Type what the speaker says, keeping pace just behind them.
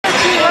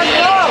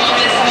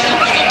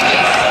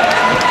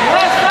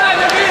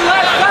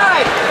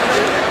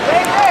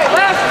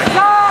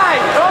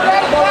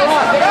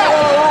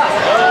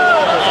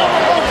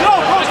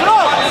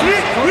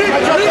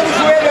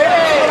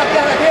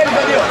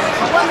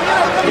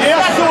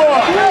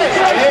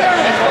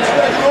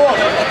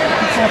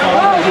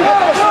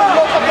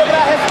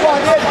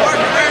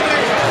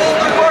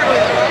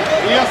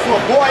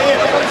Boa aí,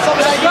 pega no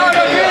salve da igreja.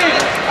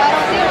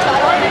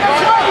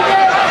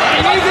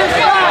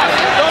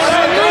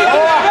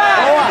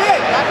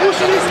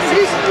 Puxa isso,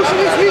 puxa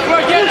isso.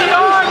 Forget the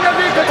arm,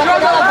 David. Control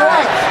the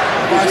leg.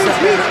 Puxa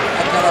isso.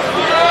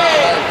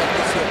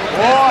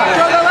 Boa.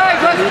 Control the leg,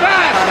 let's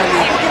pass.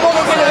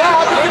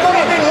 Que bom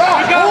dele lá.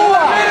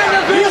 Boa.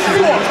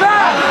 Isso.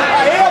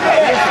 Aê,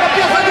 velho. Tá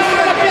pensando em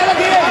cima da perna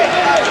dele.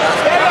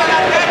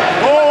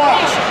 Boa.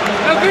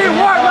 David,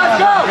 work, let's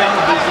go.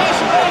 Go,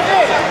 smack.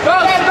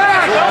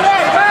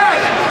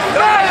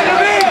 Smack,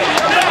 David.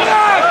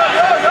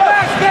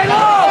 Smack, stay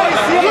low.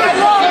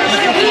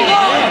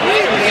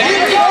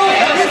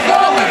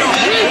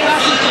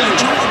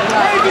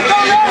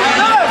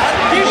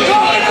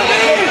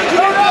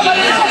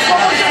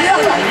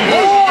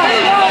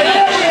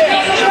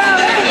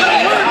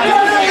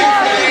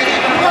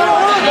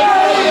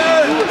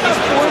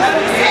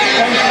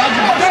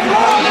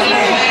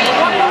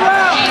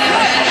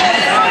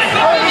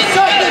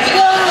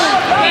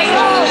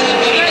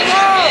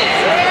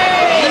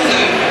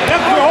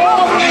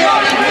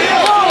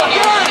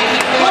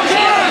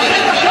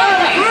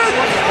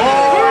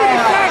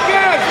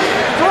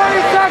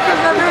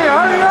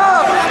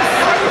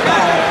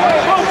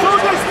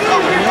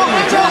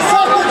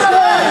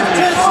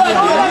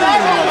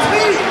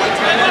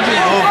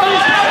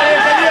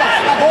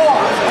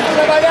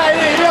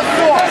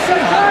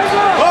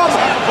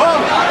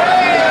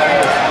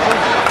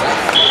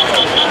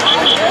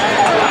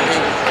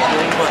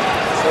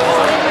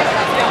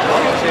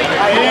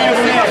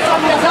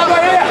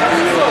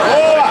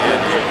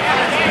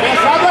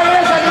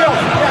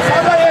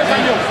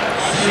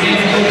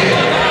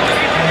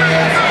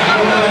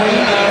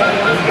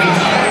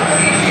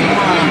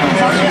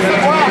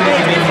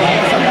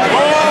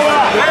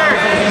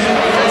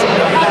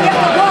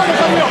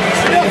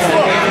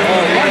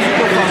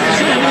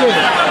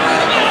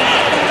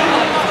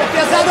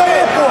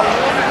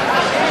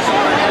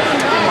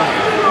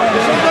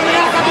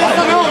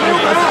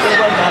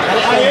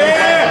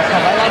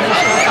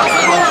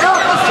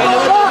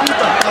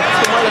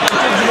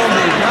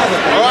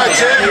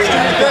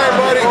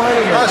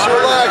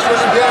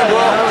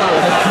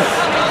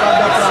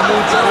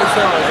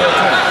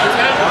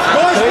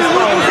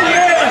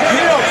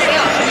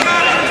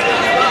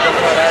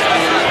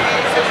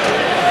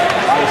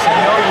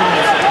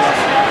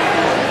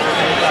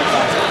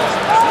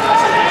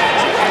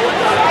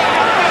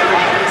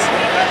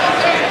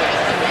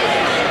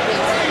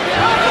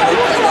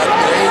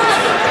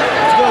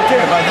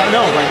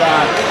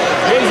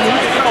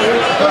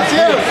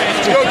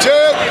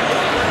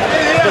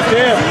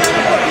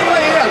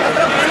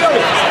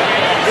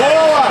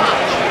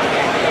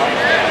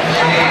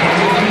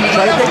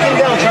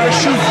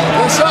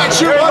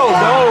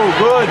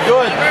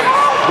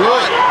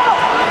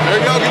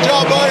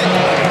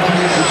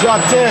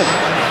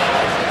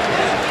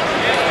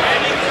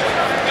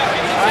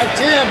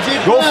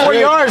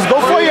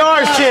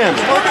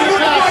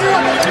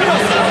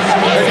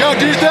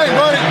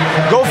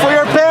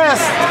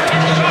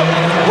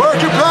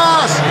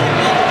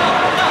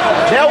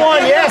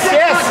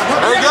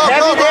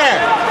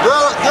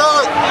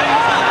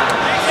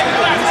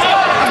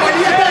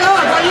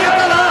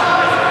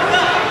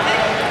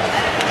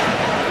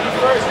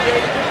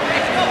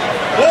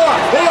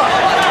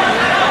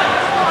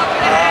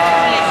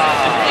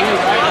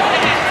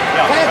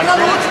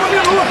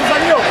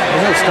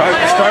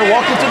 Start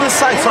walking to the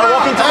side. Start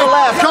walking to the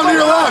left. Come to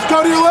your left.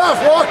 Go to your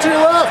left. Walk to your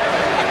left.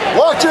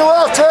 Walk to your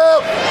left,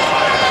 Tim.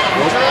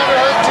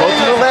 Go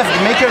to the left.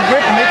 Make your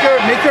grip.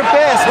 Make your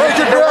pass. Make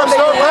your grip.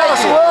 Start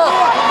pass left.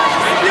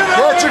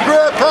 Get your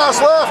grip. Pass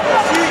left.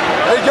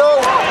 There you go.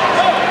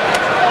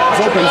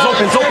 It's open.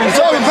 It's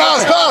open.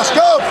 Pass.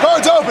 Go.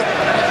 Card's open.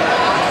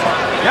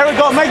 There we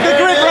go. Make the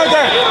grip right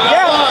there.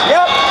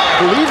 Yep.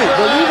 Believe it.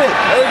 There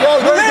you go.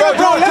 Do it.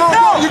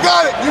 You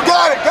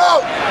got it.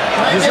 Go.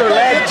 Use your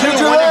leg too.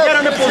 When you get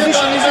on the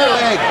position, use your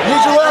leg.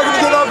 Use your leg when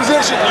you get on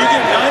position. You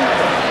get done.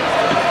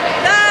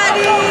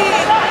 Daddy!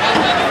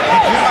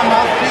 Keep my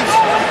mouthpiece.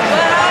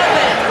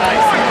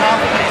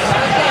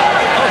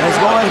 Let's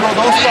go.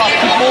 Don't stop.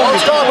 Keep moving.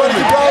 Don't stop, buddy.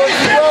 Keep going.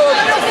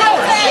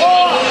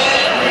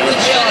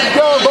 Keep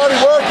going, buddy.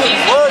 Work it.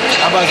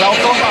 Hablas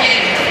alto.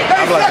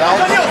 There you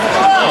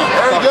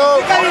go.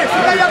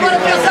 Fica aí agora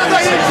pesado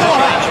aí,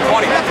 porra.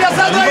 É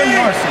pesado aí.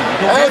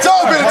 It's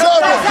open.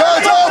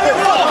 Hands open.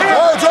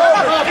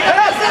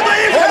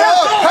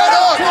 Head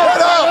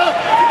up.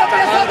 Fica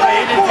pesado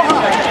aí, porra.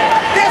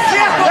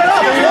 Descer,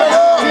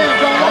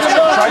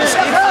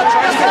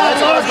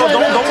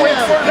 Don't wait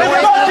for it.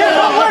 It's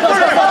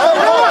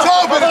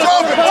open.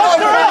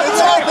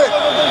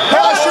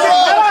 Posture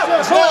up.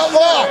 It's not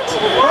locked.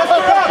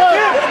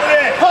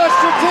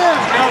 Posture 10.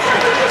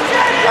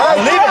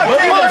 Leave it.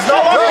 It's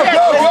not locked.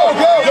 Go.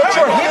 Get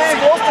your hips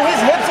close to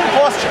his hips in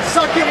posture.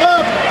 Suck him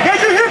up. Get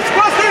your hips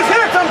close to his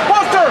hips and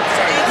posture.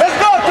 Let's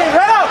go, team.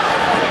 Head up.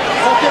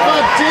 Suck him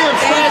up, Tim.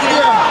 Strike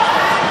him.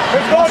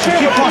 Let's go, team.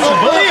 Keep posture.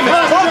 Believe it.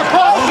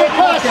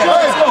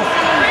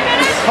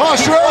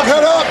 Posture up.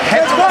 Head up.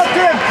 Let's go,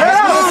 team. Head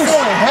up.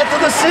 Head to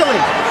the ceiling.